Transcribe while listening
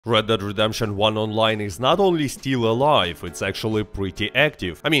Red Dead Redemption 1 Online is not only still alive, it's actually pretty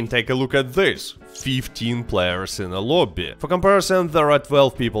active. I mean, take a look at this. 15 players in a lobby. For comparison, there are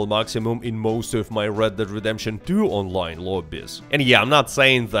 12 people maximum in most of my Red Dead Redemption 2 online lobbies. And yeah, I'm not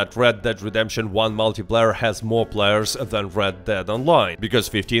saying that Red Dead Redemption 1 multiplayer has more players than Red Dead Online, because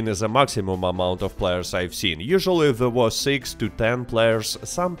 15 is a maximum amount of players I've seen. Usually there was 6 to 10 players,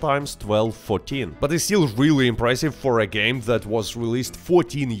 sometimes 12, 14. But it's still really impressive for a game that was released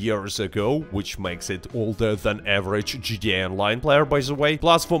 14 years ago, which makes it older than average GTA Online player, by the way.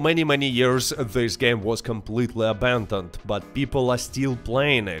 Plus, for many years, this game was completely abandoned, but people are still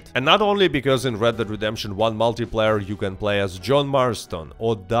playing it. And not only because in Red Dead Redemption 1 multiplayer you can play as John Marston,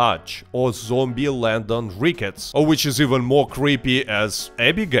 or Dutch, or zombie Landon Ricketts, or which is even more creepy as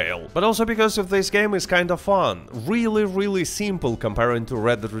Abigail, but also because of this game is kinda fun. Really simple comparing to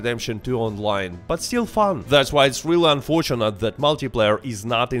Red Dead Redemption 2 Online, but still fun. That's why it's really unfortunate that multiplayer is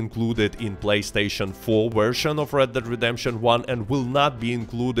not included in PlayStation 4 version of Red Dead Redemption 1 and will not be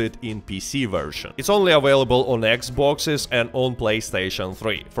included in PC version. It's only available on Xboxes and on PlayStation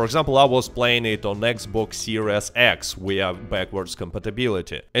 3. For example, I was playing it on Xbox Series X via backwards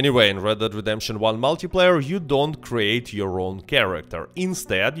compatibility. Anyway, in Red Dead Redemption 1 multiplayer, you don't create your own character.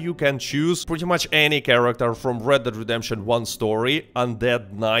 Instead, you can choose pretty much any character from Red Dead Redemption 1 story,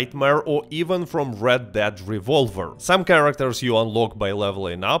 Undead Nightmare, or even from Red Dead Revolver. Some characters you unlock by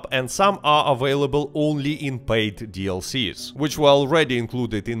leveling up, and some are available only in paid DLCs, which were already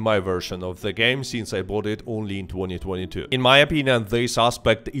included in my version of the game since I bought it only in 2022. In my opinion, this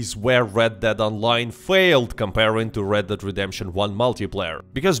aspect is where Red Dead Online failed comparing to Red Dead Redemption 1 multiplayer.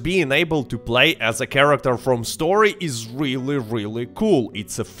 Because being able to play as a character from story is really cool.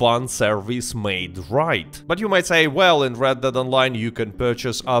 It's a fun service made right. But you might say, well, in Red Dead Online you can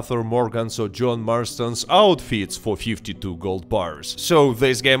purchase Arthur Morgan's or John Marston's outfits for 52 gold bars. So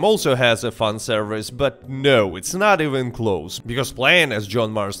this game also has a fun service, but no, it's not even close. Because playing as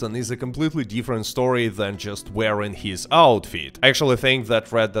John Marston is a completely different story than just wearing his outfit. I actually think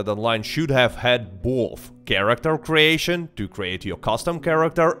that Red Dead Online should have had both. Character creation, to create your custom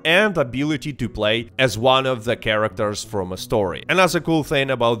character, and ability to play as one of the characters from a story. Another cool thing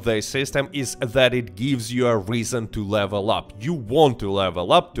about this system is that it gives you a reason to level up. You want to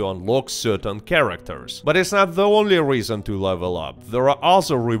level up to unlock certain characters. But it's not the only reason to level up. There are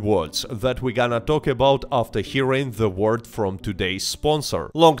other rewards that we're gonna talk about after hearing the word from today's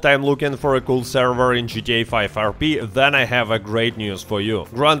sponsor. Long time looking for a cool server in GTA 5 RP? Then I have a great news for you.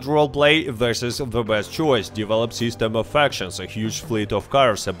 Grand Roleplay, this is the best choice. Develop system of factions, a huge fleet of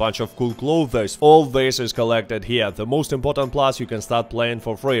cars, a bunch of cool clothes. All this is collected here. The most important plus, you can start playing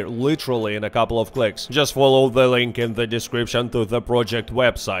for free, literally in a couple of clicks. Just follow the link in the description to the project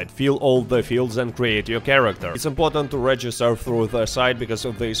website, fill all the fields and create your character. It's important to register through the site because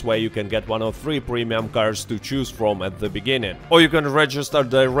of this way you can get one of 3 premium cars to choose from at the beginning. Or you can register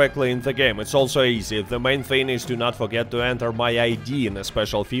directly in the game. It's also easy. The main thing is to not forget to enter my ID in a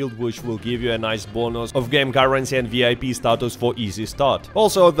special field, which will give you a nice bonus of game currency and VIP status for easy start.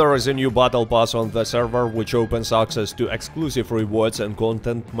 Also, there is a new battle pass on the server which opens access to exclusive rewards and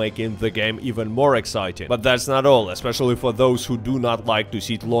content, making the game even more exciting. But that's not all, especially for those who do not like to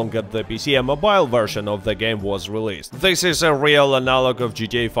sit long at the PC. A mobile version of the game was released. This is a real analog of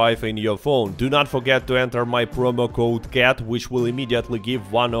GTA 5 in your phone. Do not forget to enter my promo code CAT, which will immediately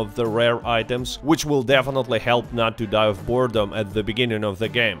give one of the rare items, which will definitely help not to die of boredom at the beginning of the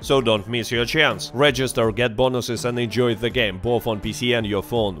game. So don't miss your chance. Register, get bonuses and enjoy the game, both on PC and your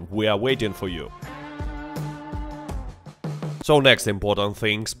phone. We are waiting for you. So next important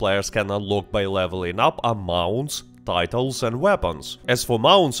things players can unlock by leveling up are mounts, titles and weapons. As for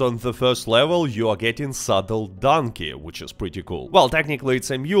mounts, on the first level you are getting saddled donkey, which is pretty cool. Well, technically it's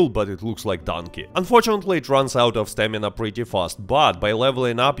a mule, but it looks like donkey. Unfortunately, it runs out of stamina pretty fast, but by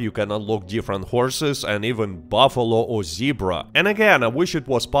leveling up you can unlock different horses and even buffalo or zebra. And again, I wish it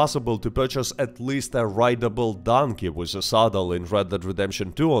was possible to purchase at least a rideable donkey with a saddle in Red Dead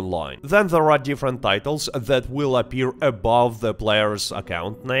Redemption 2 Online. Then there are different titles that will appear above the player's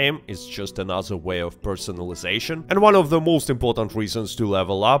account name. It's just another way of personalization. And one of the most important reasons to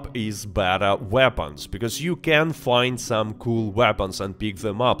level up is better weapons, because you can find some cool weapons and pick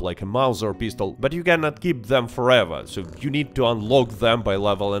them up, like a Mauser pistol, but you cannot keep them forever, so you need to unlock them by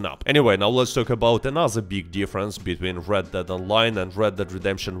leveling up. Anyway, now let's talk about another big difference between Red Dead Online and Red Dead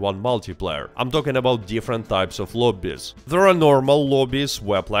Redemption 1 multiplayer. I'm talking about different types of lobbies. There are normal lobbies,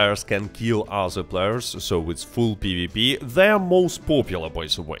 where players can kill other players, so it's full PvP. They are most popular, by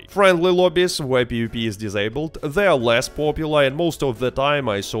the way. Friendly lobbies, where PvP is disabled. they are less popular, and most of the time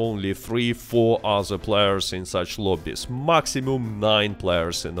I saw only 3-4 other players in such lobbies, maximum 9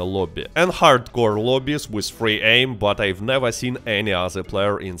 players in a lobby. And hardcore lobbies with free aim, but I've never seen any other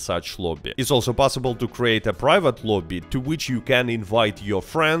player in such lobby. It's also possible to create a private lobby to which you can invite your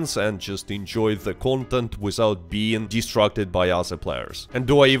friends and just enjoy the content without being distracted by other players. And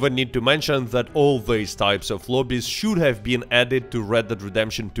do I even need to mention that all these types of lobbies should have been added to Red Dead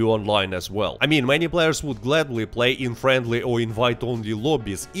Redemption 2 Online as well. I mean, many players would gladly play in friendly or invite-only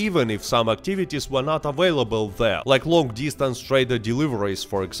lobbies, even if some activities were not available there, like long-distance trader deliveries,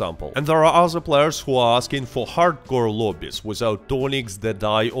 for example. And there are other players who are asking for hardcore lobbies without tonics,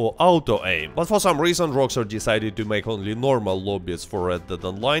 dead-eye or auto-aim. But for some reason Rockstar decided to make only normal lobbies for Red Dead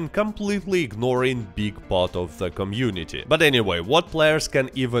Online, completely ignoring big part of the community. But anyway, what players can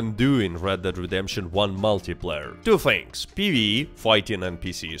even do in Red Dead Redemption 1 multiplayer? Two things: PvE, fighting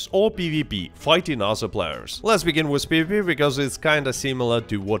NPCs, or PvP, fighting other players. Let's begin with PvP because it's kinda similar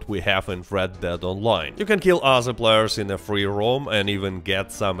to what we have in Red Dead Online. You can kill other players in a free roam and even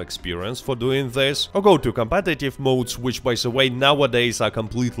get some experience for doing this, or go to competitive modes, which by the way nowadays are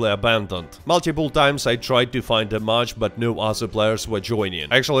completely abandoned. Multiple times I tried to find a match, but no other players were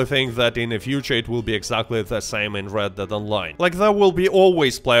joining. I actually think that in the future it will be exactly the same in Red Dead Online. Like, there will be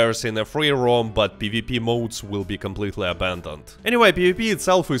always players in a free roam, but PvP modes will be completely abandoned. Anyway, PvP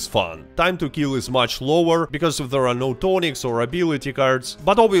itself is fun. Time to kill is much lower because there are no tonics or ability cards,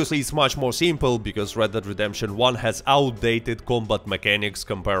 but obviously it's much more simple because Red Dead Redemption 1 has outdated combat mechanics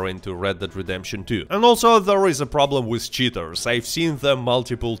comparing to Red Dead Redemption 2. And also there is a problem with cheaters. I've seen them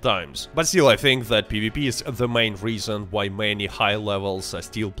multiple times. But still, I think that PvP is the main reason why many high levels are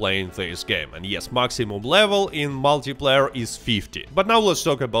still playing this game. And yes, maximum level in multiplayer is 50. But now let's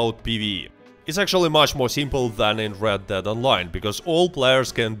talk about PvE. It's actually much more simple than in Red Dead Online, because all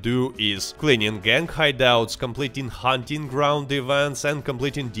players can do is cleaning gang hideouts, completing hunting ground events and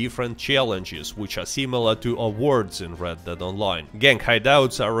completing different challenges, which are similar to awards in Red Dead Online. Gang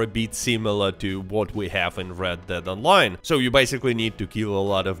hideouts are a bit similar to what we have in Red Dead Online, so you basically need to kill a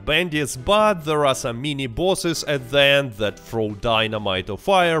lot of bandits, but there are some mini bosses at the end that throw dynamite or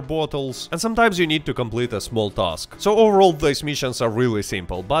fire bottles, and sometimes you need to complete a small task. So overall these missions are really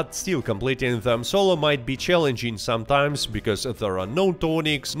simple, but still completing them solo might be challenging sometimes because there are no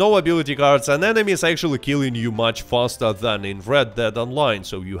tonics, no ability cards, and enemies actually killing you much faster than in Red Dead Online,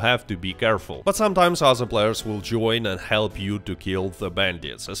 so you have to be careful. But sometimes other players will join and help you to kill the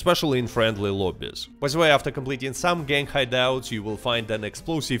bandits, especially in friendly lobbies. By the way, after completing some gang hideouts, you will find an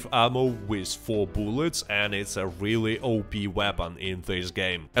explosive ammo with 4 bullets, and it's a really OP weapon in this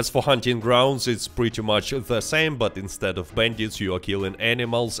game. As for hunting grounds, it's pretty much the same, but instead of bandits you are killing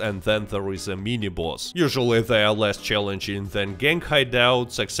animals, and then there is a mini-boss. Usually they are less challenging than gang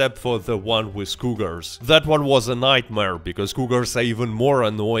hideouts, except for the one with cougars. That one was a nightmare, because cougars are even more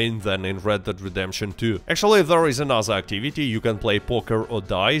annoying than in Red Dead Redemption 2. Actually, there is another activity: you can play poker or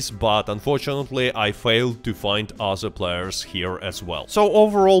dice, but unfortunately I failed to find other players here as well. So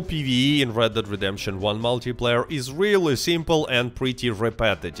overall, PvE in Red Dead Redemption 1 multiplayer is really simple and pretty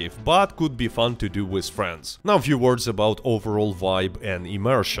repetitive, but could be fun to do with friends. Now a few words about overall vibe and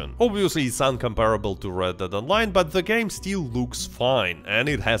immersion. Obviously it's uncomparable to Red Dead Online, but the game still looks fine, and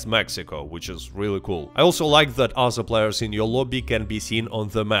it has Mexico, which is really cool. I also like that other players in your lobby can be seen on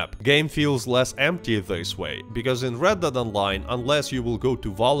the map. Game feels less empty this way, because in Red Dead Online, unless you will go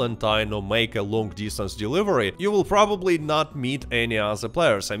to Valentine or make a long distance delivery, you will probably not meet any other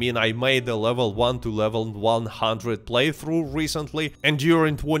players. I mean, I made a level 1 to level 100 playthrough recently, and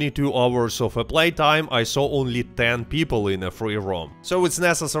during 22 hours of a playtime I saw only 10 people in a free roam. So it's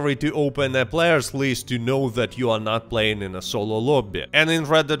necessary to open a players list to know that you are not playing in a solo lobby. And in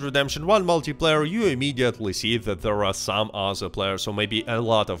Red Dead Redemption 1 multiplayer you immediately see that there are some other players, or maybe a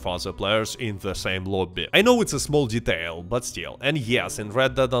lot of other players in the same lobby. I know it's a small detail, but still. And yes, in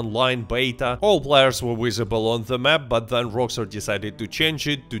Red Dead Online beta all players were visible on the map, but then Rockstar decided to change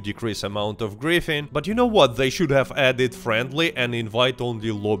it to decrease amount of griefing. But you know what, they should have added friendly and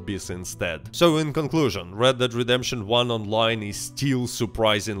invite-only lobbies instead. So in conclusion, Red Dead Redemption 1 Online is still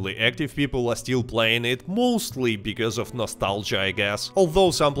surprisingly active. People are still playing it, mostly because of nostalgia, I guess.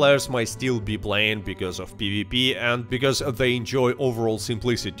 Although some players might still be playing because of PvP and because they enjoy overall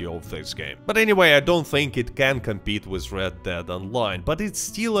simplicity of this game. But anyway, I don't think it can compete with Red Dead Online, but it's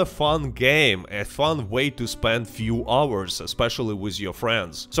still a fun game, a fun way to spend few hours, especially with your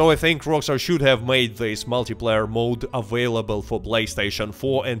friends. So I think Rockstar should have made this multiplayer mode available for PlayStation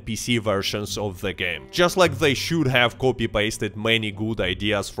 4 and PC versions of the game. Just like they should have copy-pasted many good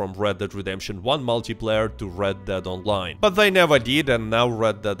ideas from Red Dead Redemption 1 multiplayer to Red Dead Online. But they never did, and now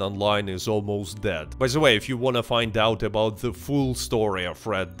Red Dead Online is almost dead. By the way, if you wanna find out about the full story of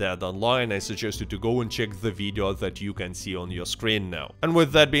Red Dead Online, I suggest you to go and check the video that you can see on your screen now. And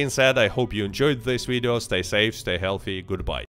with that being said, I hope you enjoyed this video, stay safe, stay healthy, goodbye.